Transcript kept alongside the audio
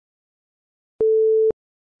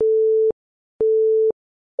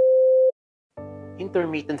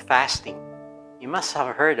Intermittent fasting. You must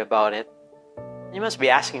have heard about it. You must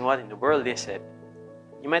be asking, what in the world is it?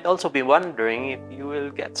 You might also be wondering if you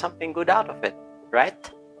will get something good out of it, right?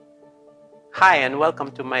 Hi, and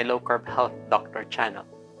welcome to my Low Carb Health Doctor channel.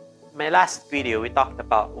 In my last video, we talked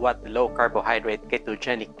about what the low carbohydrate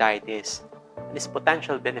ketogenic diet is and its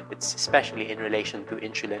potential benefits, especially in relation to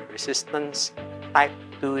insulin resistance, type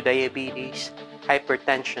 2 diabetes,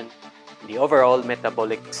 hypertension, and the overall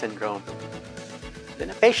metabolic syndrome. Then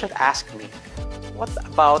a patient asked me, what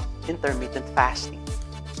about intermittent fasting?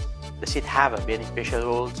 Does it have a beneficial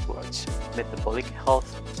role towards metabolic health?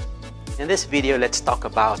 In this video, let's talk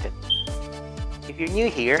about it. If you're new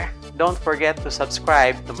here, don't forget to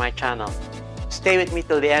subscribe to my channel. Stay with me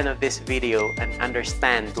till the end of this video and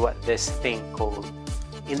understand what this thing called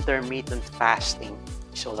intermittent fasting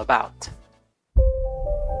is all about.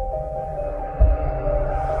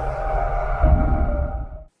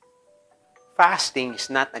 Fasting is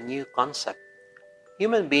not a new concept.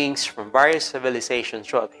 Human beings from various civilizations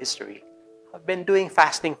throughout history have been doing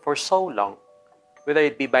fasting for so long, whether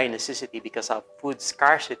it be by necessity because of food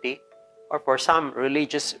scarcity or for some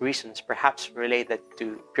religious reasons perhaps related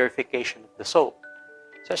to purification of the soul,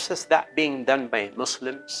 such as that being done by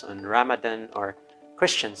Muslims on Ramadan or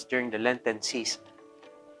Christians during the Lenten season.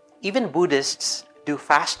 Even Buddhists do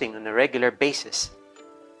fasting on a regular basis.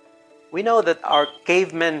 We know that our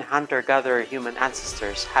cavemen hunter-gatherer human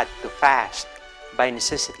ancestors had to fast by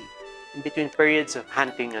necessity in between periods of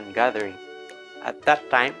hunting and gathering. At that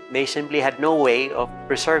time, they simply had no way of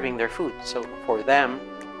preserving their food, so for them,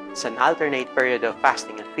 it's an alternate period of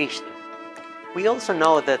fasting and feasting. We also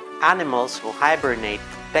know that animals who hibernate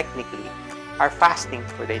technically are fasting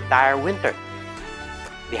for the entire winter.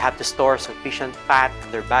 They have to store sufficient fat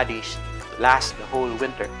in their bodies to last the whole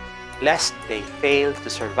winter, lest they fail to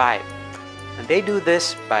survive. And they do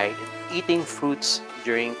this by eating fruits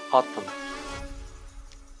during autumn.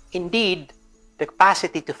 Indeed, the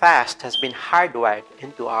capacity to fast has been hardwired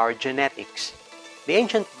into our genetics. The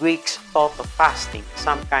ancient Greeks thought of fasting as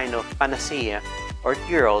some kind of panacea or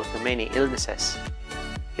cure-all to many illnesses.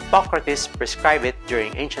 Hippocrates prescribed it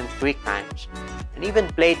during ancient Greek times, and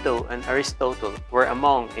even Plato and Aristotle were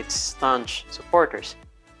among its staunch supporters.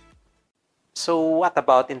 So what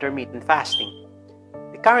about intermittent fasting?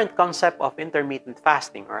 The current concept of intermittent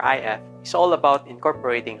fasting, or IF, is all about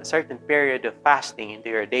incorporating a certain period of fasting into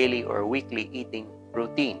your daily or weekly eating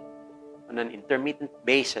routine on an intermittent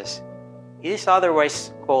basis. It is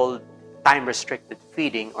otherwise called time-restricted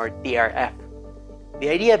feeding, or TRF. The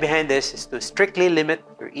idea behind this is to strictly limit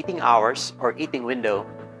your eating hours or eating window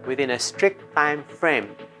within a strict time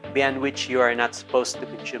frame beyond which you are not supposed to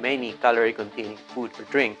consume any calorie-containing food or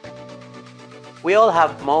drink. We all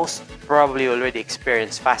have most probably already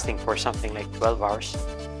experienced fasting for something like 12 hours,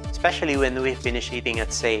 especially when we finish eating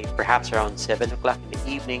at, say, perhaps around 7 o'clock in the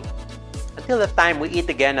evening, until the time we eat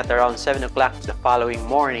again at around 7 o'clock the following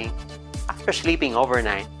morning after sleeping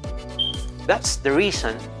overnight. That's the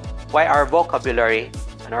reason why our vocabulary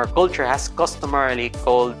and our culture has customarily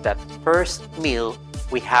called that first meal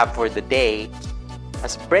we have for the day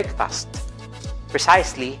as breakfast,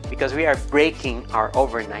 precisely because we are breaking our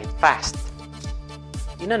overnight fast.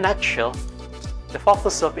 In a nutshell, the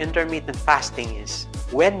focus of intermittent fasting is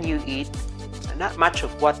when you eat and not much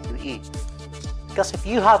of what you eat. Because if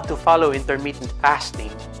you have to follow intermittent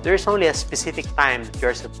fasting, there is only a specific time that you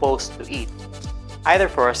are supposed to eat, either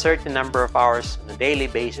for a certain number of hours on a daily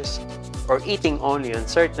basis or eating only on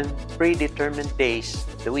certain predetermined days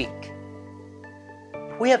of the week.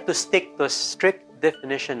 If we have to stick to a strict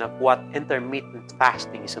definition of what intermittent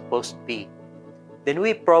fasting is supposed to be, then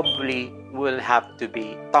we probably will have to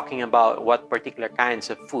be talking about what particular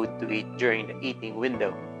kinds of food to eat during the eating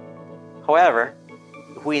window. However,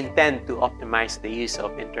 if we intend to optimize the use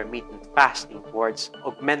of intermittent fasting towards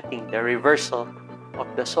augmenting the reversal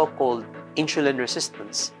of the so-called insulin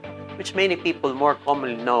resistance, which many people more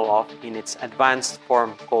commonly know of in its advanced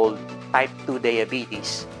form called type 2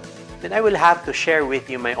 diabetes, then I will have to share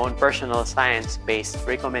with you my own personal science-based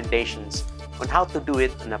recommendations on how to do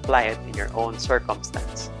it and apply it in your own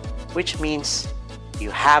circumstance, which means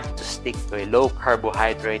you have to stick to a low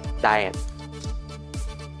carbohydrate diet.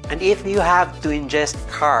 And if you have to ingest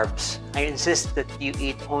carbs, I insist that you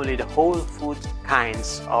eat only the whole food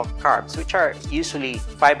kinds of carbs, which are usually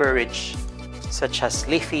fiber-rich, such as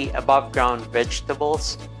leafy above-ground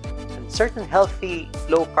vegetables and certain healthy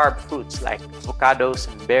low-carb fruits like avocados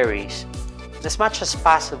and berries. And as much as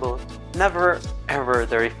possible, never ever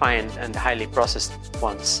the refined and highly processed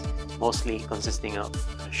ones, mostly consisting of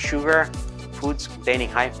sugar, foods containing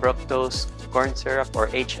high fructose, corn syrup or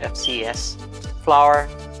HFCS, flour,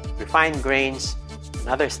 refined grains, and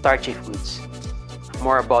other starchy foods.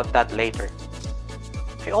 More about that later.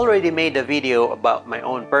 I already made a video about my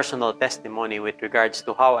own personal testimony with regards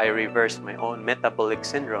to how I reversed my own metabolic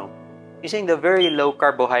syndrome using the very low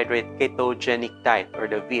carbohydrate ketogenic diet, or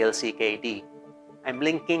the VLCKD. I'm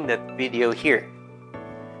linking that video here.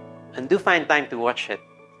 And do find time to watch it.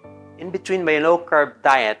 In between my low carb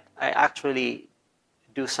diet, I actually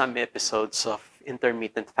do some episodes of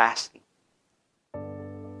intermittent fasting.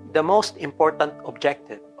 The most important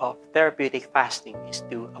objective of therapeutic fasting is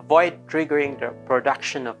to avoid triggering the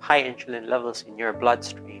production of high insulin levels in your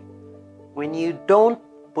bloodstream. When you don't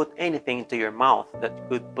put anything into your mouth that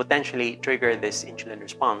could potentially trigger this insulin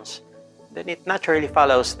response, then it naturally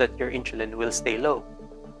follows that your insulin will stay low.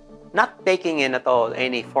 Not taking in at all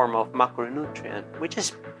any form of macronutrient, which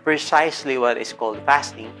is precisely what is called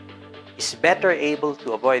fasting, is better able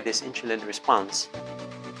to avoid this insulin response.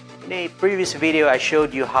 In a previous video, I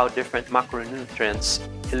showed you how different macronutrients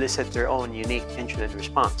elicit their own unique insulin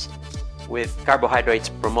response, with carbohydrates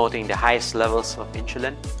promoting the highest levels of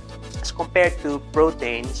insulin as compared to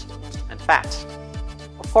proteins and fats.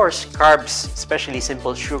 Of course, carbs, especially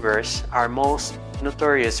simple sugars, are most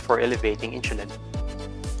notorious for elevating insulin.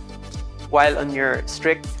 While on your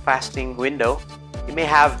strict fasting window, you may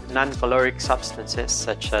have non-caloric substances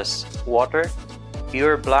such as water,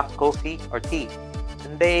 pure black coffee, or tea,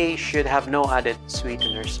 and they should have no added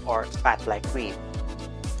sweeteners or fat like cream.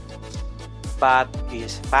 But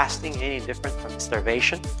is fasting any different from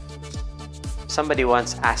starvation? Somebody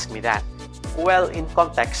once asked me that. Well, in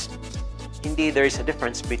context, indeed there is a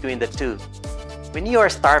difference between the two. When you are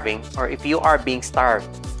starving, or if you are being starved,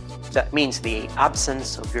 that means the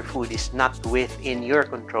absence of your food is not within your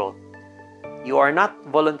control. You are not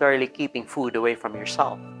voluntarily keeping food away from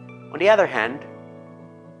yourself. On the other hand,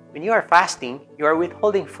 when you are fasting, you are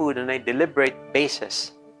withholding food on a deliberate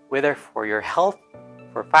basis, whether for your health,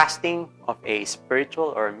 for fasting of a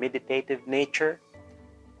spiritual or meditative nature,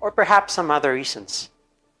 or perhaps some other reasons.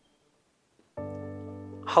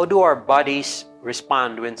 How do our bodies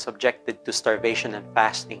respond when subjected to starvation and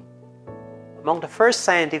fasting? Among the first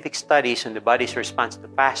scientific studies on the body's response to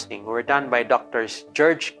fasting were done by Drs.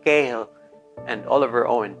 George Cahill and Oliver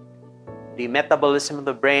Owen. The metabolism of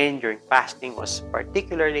the brain during fasting was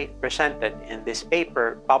particularly presented in this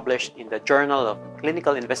paper published in the Journal of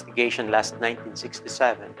Clinical Investigation last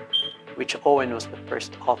 1967, which Owen was the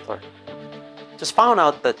first author. It was found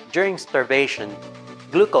out that during starvation,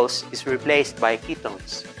 glucose is replaced by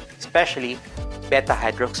ketones, especially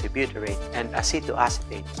beta-hydroxybutyrate and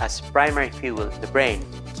acetoacetate as primary fuel in the brain.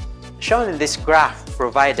 Shown in this graph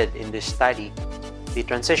provided in this study, the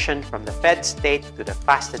transition from the fed state to the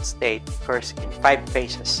fasted state occurs in 5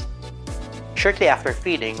 phases. Shortly after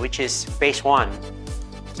feeding, which is phase 1,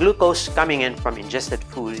 glucose coming in from ingested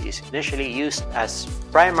food is initially used as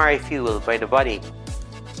primary fuel by the body.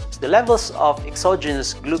 As the levels of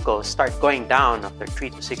exogenous glucose start going down after 3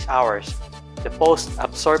 to 6 hours, the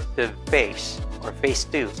post-absorptive phase, or phase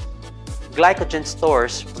 2, glycogen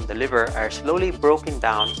stores from the liver are slowly broken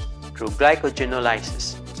down through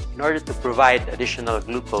glycogenolysis in order to provide additional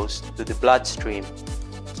glucose to the bloodstream.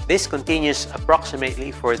 This continues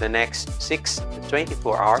approximately for the next 6 to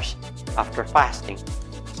 24 hours after fasting.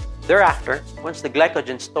 Thereafter, once the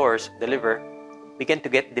glycogen stores of the liver begin to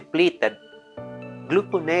get depleted,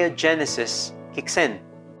 gluconeogenesis kicks in.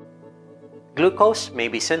 Glucose may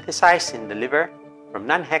be synthesized in the liver from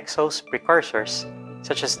non-hexose precursors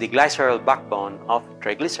such as the glycerol backbone of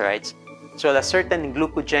triglycerides, as well as certain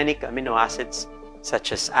glucogenic amino acids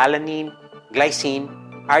such as alanine, glycine,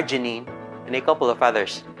 arginine, and a couple of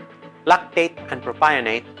others. Lactate and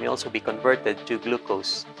propionate may also be converted to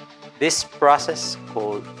glucose. This process,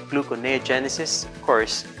 called gluconeogenesis,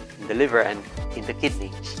 occurs in the liver and in the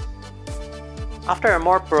kidneys. After a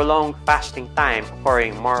more prolonged fasting time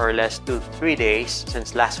occurring more or less 2 to 3 days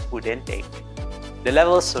since last food intake, the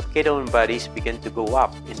levels of ketone bodies begin to go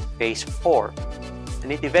up in phase 4,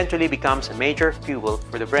 and it eventually becomes a major fuel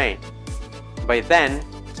for the brain. By then,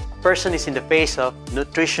 a person is in the phase of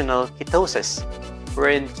nutritional ketosis,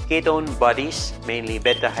 wherein ketone bodies, mainly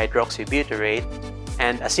beta-hydroxybutyrate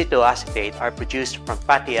and acetoacetate, are produced from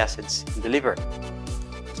fatty acids in the liver.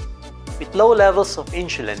 With low levels of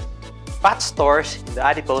insulin, fat stores in the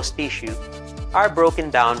adipose tissue are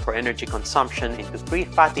broken down for energy consumption into free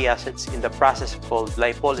fatty acids in the process called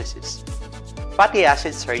lipolysis. Fatty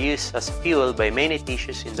acids are used as fuel by many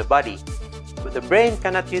tissues in the body, but the brain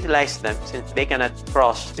cannot utilize them since they cannot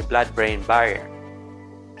cross the blood-brain barrier.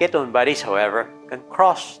 Ketone bodies, however, can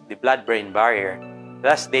cross the blood-brain barrier,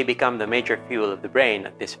 thus they become the major fuel of the brain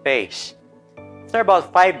at this phase. After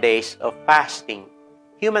about 5 days of fasting,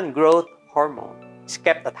 human growth hormone, is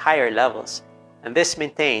kept at higher levels, and this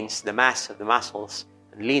maintains the mass of the muscles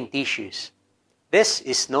and lean tissues. This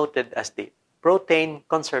is noted as the protein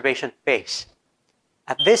conservation phase.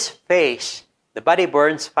 At this phase, the body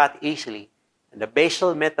burns fat easily, and the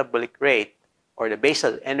basal metabolic rate, or the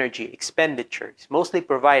basal energy expenditure, is mostly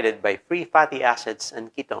provided by free fatty acids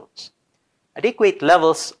and ketones. Adequate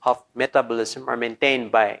levels of metabolism are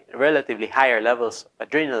maintained by relatively higher levels of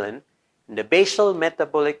adrenaline, and the basal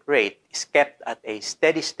metabolic rate is kept at a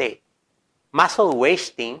steady state. Muscle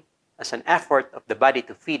wasting, as an effort of the body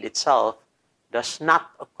to feed itself, does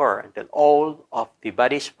not occur until all of the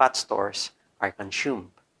body's fat stores are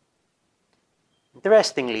consumed.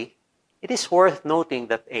 Interestingly, it is worth noting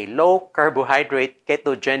that a low-carbohydrate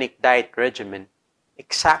ketogenic diet regimen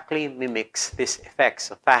exactly mimics these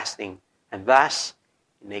effects of fasting, and thus,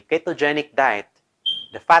 in a ketogenic diet,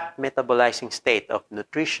 the fat metabolizing state of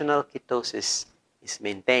nutritional ketosis is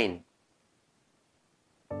maintained.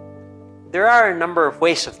 There are a number of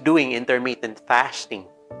ways of doing intermittent fasting.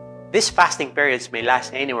 These fasting periods may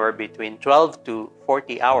last anywhere between 12 to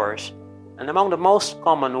 40 hours, and among the most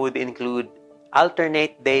common would include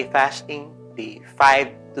alternate day fasting, the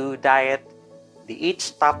 5-2 diet, the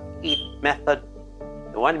eat-stop-eat method,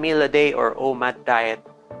 the 1 meal a day or OMAD diet,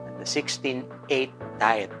 and the 16-8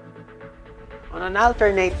 diet. On an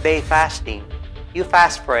alternate day fasting, you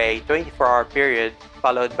fast for a 24-hour period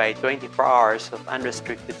followed by 24 hours of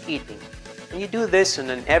unrestricted eating, and you do this on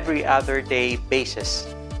an every other day basis.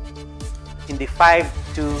 In the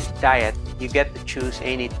 5-2 diet, you get to choose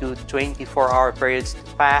any two 24-hour periods to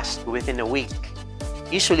fast within a week.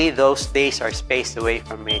 Usually, those days are spaced away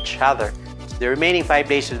from each other. The remaining 5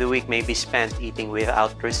 days of the week may be spent eating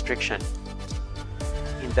without restriction.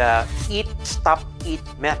 In the eat-stop-eat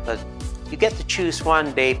method, you get to choose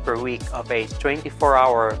 1 day per week of a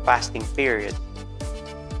 24-hour fasting period.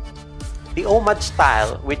 The OMAD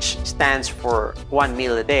style, which stands for 1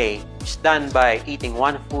 meal a day, is done by eating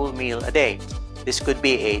 1 full meal a day. This could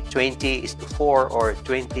be a 20:4 or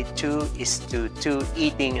 22:2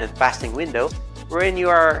 eating and fasting window, wherein you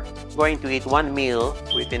are going to eat 1 meal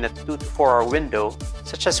within a 2 to 4 hour window,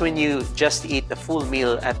 such as when you just eat a full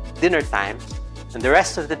meal at dinner time, and the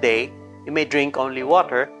rest of the day, you may drink only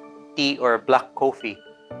water, tea, or black coffee.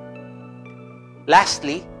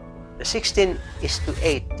 Lastly, the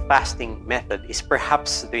 16:8 fasting method is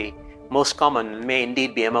perhaps the most common and may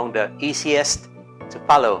indeed be among the easiest to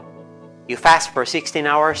follow. You fast for 16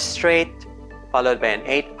 hours straight, followed by an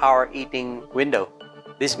 8-hour eating window.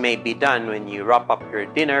 This may be done when you wrap up your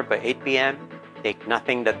dinner by 8 p.m., take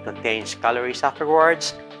nothing that contains calories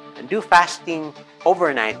afterwards, and do fasting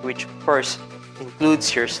overnight, which first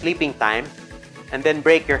includes your sleeping time, and then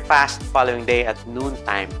break your fast following day at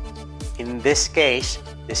noontime. In this case,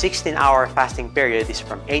 the 16-hour fasting period is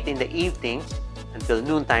from 8 in the evening until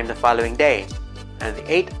noontime the following day, and the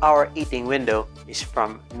 8-hour eating window is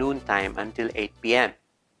from noontime until 8 p.m.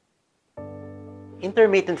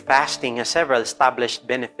 Intermittent fasting has several established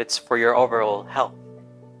benefits for your overall health.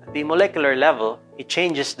 At the molecular level, it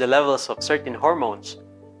changes the levels of certain hormones.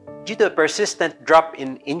 Due to a persistent drop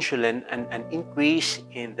in insulin and an increase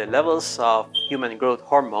in the levels of human growth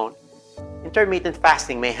hormone, intermittent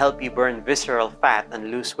fasting may help you burn visceral fat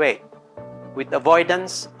and lose weight. With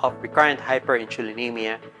avoidance of recurrent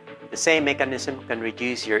hyperinsulinemia, the same mechanism can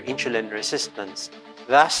reduce your insulin resistance,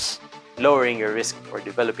 thus lowering your risk for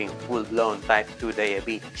developing full-blown type 2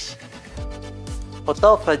 diabetes.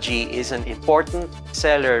 Autophagy is an important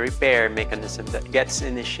cellular repair mechanism that gets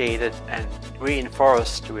initiated and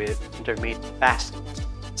reinforced with intermittent fasting.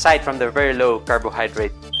 Aside from the very low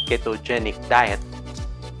carbohydrate ketogenic diet,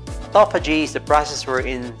 autophagy is the process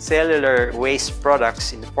wherein cellular waste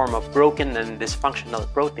products in the form of broken and dysfunctional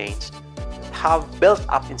proteins that have built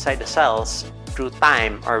up inside the cells through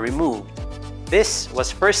time are removed. This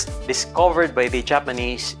was first discovered by the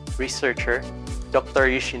Japanese researcher Dr.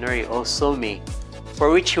 Yoshinori Ohsumi, for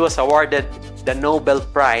which he was awarded the Nobel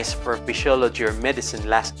Prize for Physiology or Medicine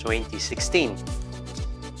last 2016.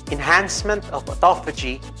 Enhancement of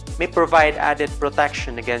autophagy may provide added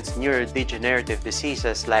protection against neurodegenerative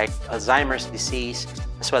diseases like Alzheimer's disease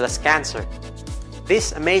as well as cancer.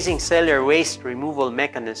 This amazing cellular waste removal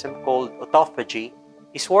mechanism called autophagy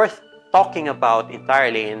is worth talking about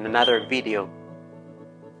entirely in another video.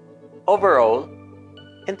 Overall,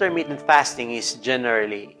 intermittent fasting is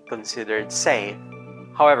generally considered safe.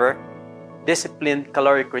 However, disciplined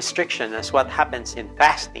caloric restriction, as what happens in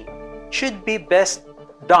fasting, should be best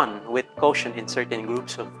done with caution in certain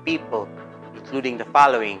groups of people, including the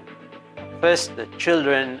following. First, the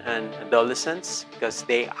children and adolescents, because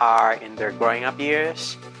they are in their growing up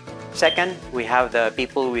years. Second, we have the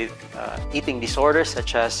people with eating disorders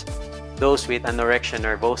such as those with anorexia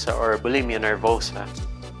nervosa or bulimia nervosa.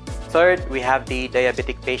 Third, we have the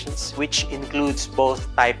diabetic patients, which includes both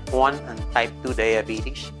type 1 and type 2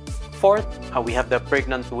 diabetes. Fourth, we have the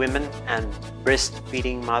pregnant women and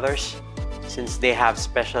breastfeeding mothers, since they have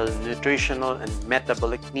special nutritional and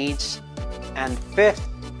metabolic needs. And fifth,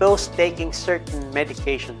 those taking certain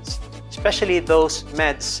medications, especially those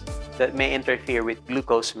meds that may interfere with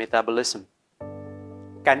glucose metabolism.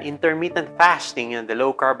 Can intermittent fasting and the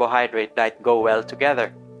low carbohydrate diet go well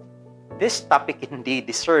together? This topic indeed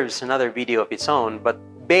deserves another video of its own, but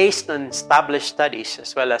based on established studies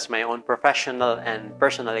as well as my own professional and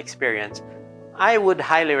personal experience, I would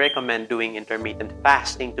highly recommend doing intermittent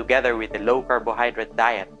fasting together with a low carbohydrate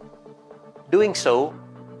diet. Doing so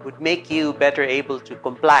would make you better able to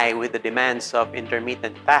comply with the demands of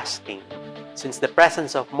intermittent fasting, since the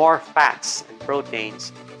presence of more fats and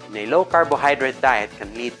proteins in a low carbohydrate diet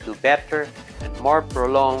can lead to better and more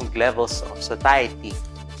prolonged levels of satiety.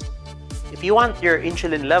 If you want your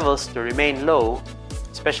insulin levels to remain low,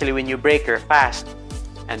 especially when you break your fast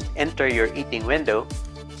and enter your eating window,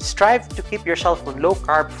 strive to keep yourself on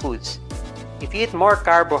low-carb foods. If you eat more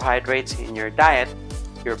carbohydrates in your diet,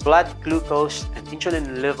 your blood glucose and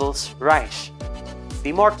insulin levels rise.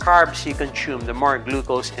 The more carbs you consume, the more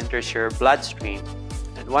glucose enters your bloodstream.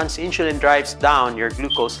 And once insulin drives down your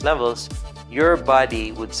glucose levels, your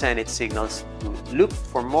body would send its signals to look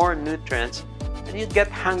for more nutrients, and you'd get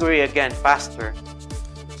hungry again faster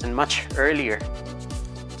and much earlier.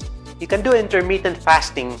 You can do intermittent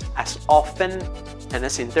fasting as often and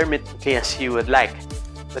as intermittently as you would like.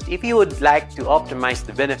 But if you would like to optimize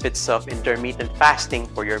the benefits of intermittent fasting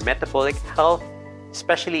for your metabolic health,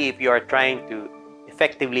 especially if you are trying to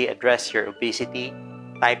effectively address your obesity,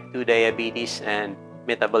 type 2 diabetes, and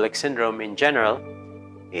metabolic syndrome in general,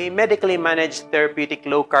 a medically managed therapeutic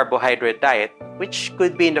low-carbohydrate diet, which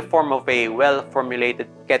could be in the form of a well-formulated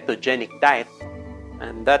ketogenic diet,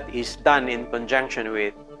 and that is done in conjunction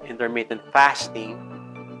with intermittent fasting,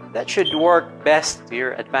 that should work best to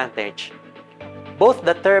your advantage. Both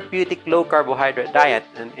the therapeutic low-carbohydrate diet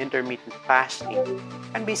and intermittent fasting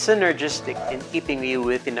can be synergistic in keeping you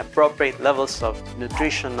within appropriate levels of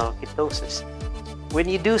nutritional ketosis. When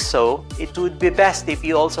you do so, it would be best if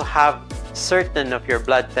you also have certain of your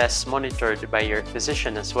blood tests monitored by your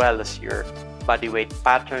physician as well as your body weight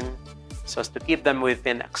pattern, so as to keep them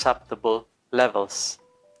within acceptable levels.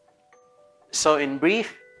 So in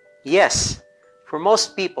brief, yes, for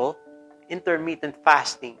most people, intermittent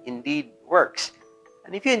fasting indeed works.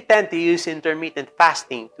 And if you intend to use intermittent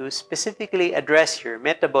fasting to specifically address your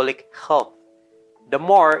metabolic health, the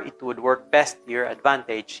more it would work best to your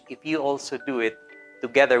advantage if you also do it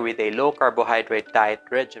together with a low-carbohydrate diet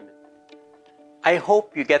regimen. I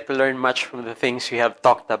hope you get to learn much from the things we have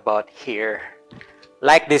talked about here.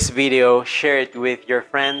 Like this video, share it with your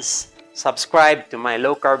friends, subscribe to my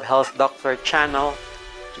Low Carb Health Doctor channel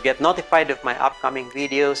to get notified of my upcoming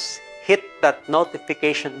videos, hit that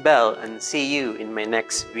notification bell, and see you in my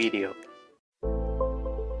next video.